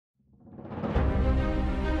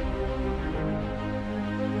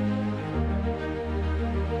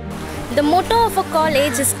The motto of a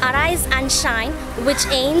college is Arise and Shine, which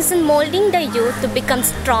aims in molding the youth to become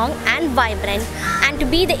strong and vibrant and to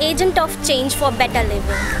be the agent of change for better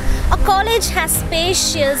living. A college has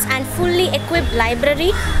spacious and fully equipped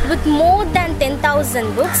library with more than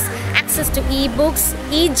 10,000 books, access to e-books,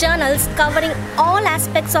 e-journals covering all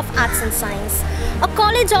aspects of arts and science. A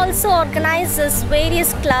college also organizes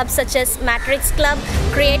various clubs such as Matrix Club,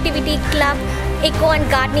 Creativity Club, Eco and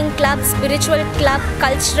Gardening Club, Spiritual Club,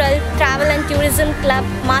 Cultural, Travel and Tourism Club,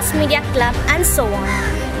 Mass Media Club, and so on.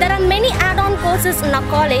 There are many add-on courses in our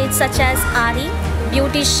college such as RE,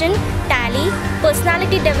 Beautician, Tally,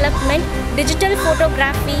 Personality Development, Digital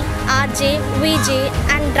Photography, RJ, VJ,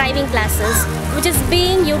 and driving classes, which is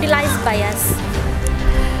being utilized by us.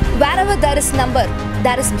 Wherever there is number,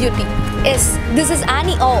 there is beauty. Yes, this is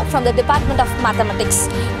Annie O from the Department of Mathematics.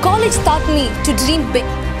 College taught me to dream big,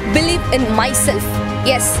 believe in myself.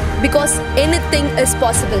 Yes, because anything is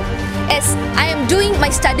possible. Yes, I am doing my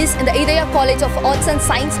studies in the area College of Arts and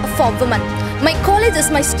Science for Women. My college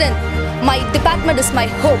is my strength. My department is my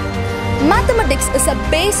hope. Mathematics is a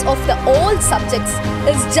base of the all subjects.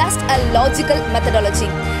 It's just a logical methodology.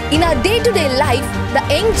 In our day-to-day life, the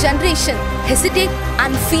young generation hesitate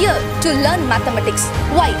and fear to learn mathematics.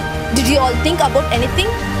 Why? Did you all think about anything?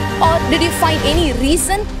 Or did you find any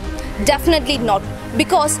reason? Definitely not.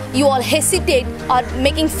 Because you all hesitate or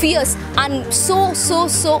making fears and so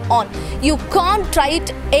on. You can't try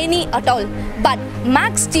it any at all. But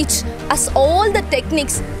Maths teach us all the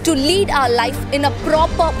techniques to lead our life in a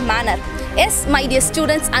proper manner. Yes, my dear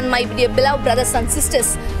students and my dear beloved brothers and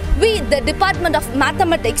sisters, we, the Department of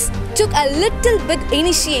Mathematics, took a little bit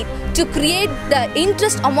initiate to create the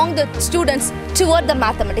interest among the students toward the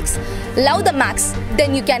mathematics. Love the maths,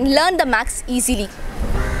 then you can learn the maths easily.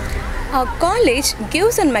 Our college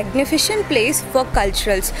gives a magnificent place for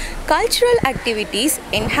culturals. Cultural activities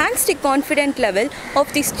enhance the confidence level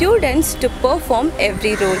of the students to perform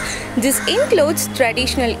every role. This includes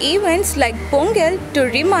traditional events like Pongal to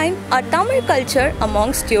remind our Tamil culture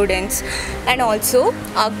among students. And also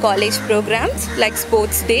our college programs like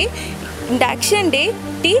Sports Day, Induction Day,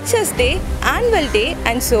 Teachers Day, Annual Day,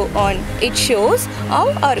 and so on. It shows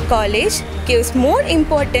how our college gives more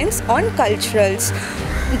importance on culturals.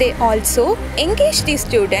 They also engage the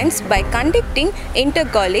students by conducting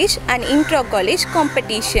inter-college and intra-college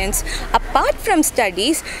competitions. Apart from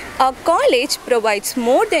studies, our college provides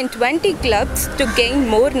more than 20 clubs to gain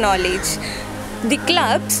more knowledge. The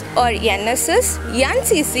clubs are NSS,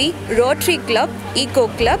 NCC, Rotary Club, Eco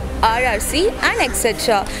Club, RRC, and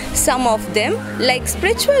etc. Some of them, like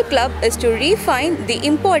Spiritual Club, is to refine the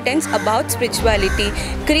importance about spirituality.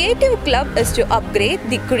 Creative Club is to upgrade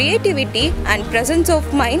the creativity and presence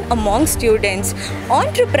of mind among students.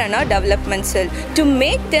 Entrepreneur Development Cell to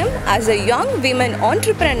make them as a young women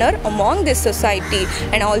entrepreneur among the society.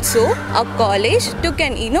 And also, our college took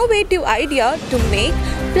an innovative idea to make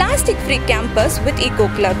plastic-free campus with Eco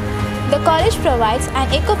Club. The college provides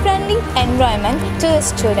an eco-friendly environment to the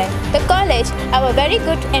student. The college have a very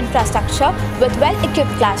good infrastructure with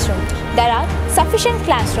well-equipped classrooms. There are sufficient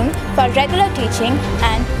classrooms for regular teaching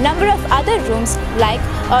and number of other rooms like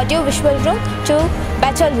audio-visual room to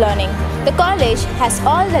better learning. The college has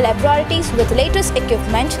all the laboratories with latest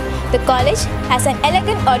equipment. The college has an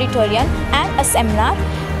elegant auditorium and a seminar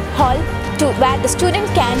hall where the student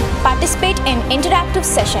can participate in interactive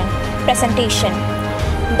session, presentation.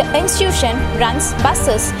 The institution runs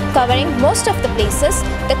buses covering most of the places.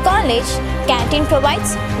 The college canteen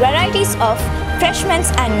provides varieties of refreshments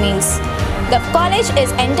and meals. The college is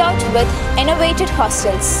endowed with innovative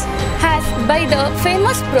hostels. As by the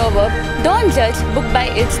famous proverb, don't judge book by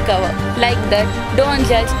its cover. Like that, don't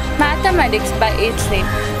judge mathematics by its name.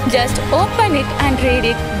 Just open it and read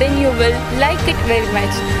it, then you will like it very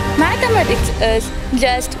much. Mathematics is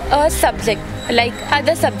just a subject like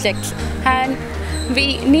other subjects, and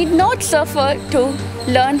we need not suffer to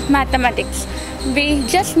learn mathematics. We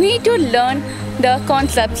just need to learn the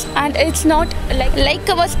concepts, and it's not like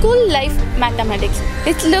our school life mathematics.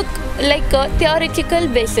 It look like a theoretical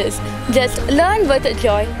basis. Just learn with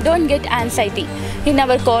joy, don't get anxiety. In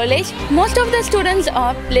our college, most of the students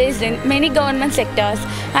are placed in many government sectors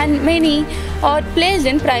and many are placed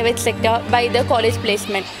in private sector by the college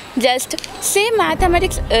placement. Just say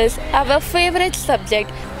mathematics is our favorite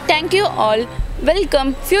subject. Thank you all.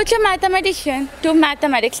 Welcome future mathematician to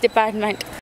mathematics department.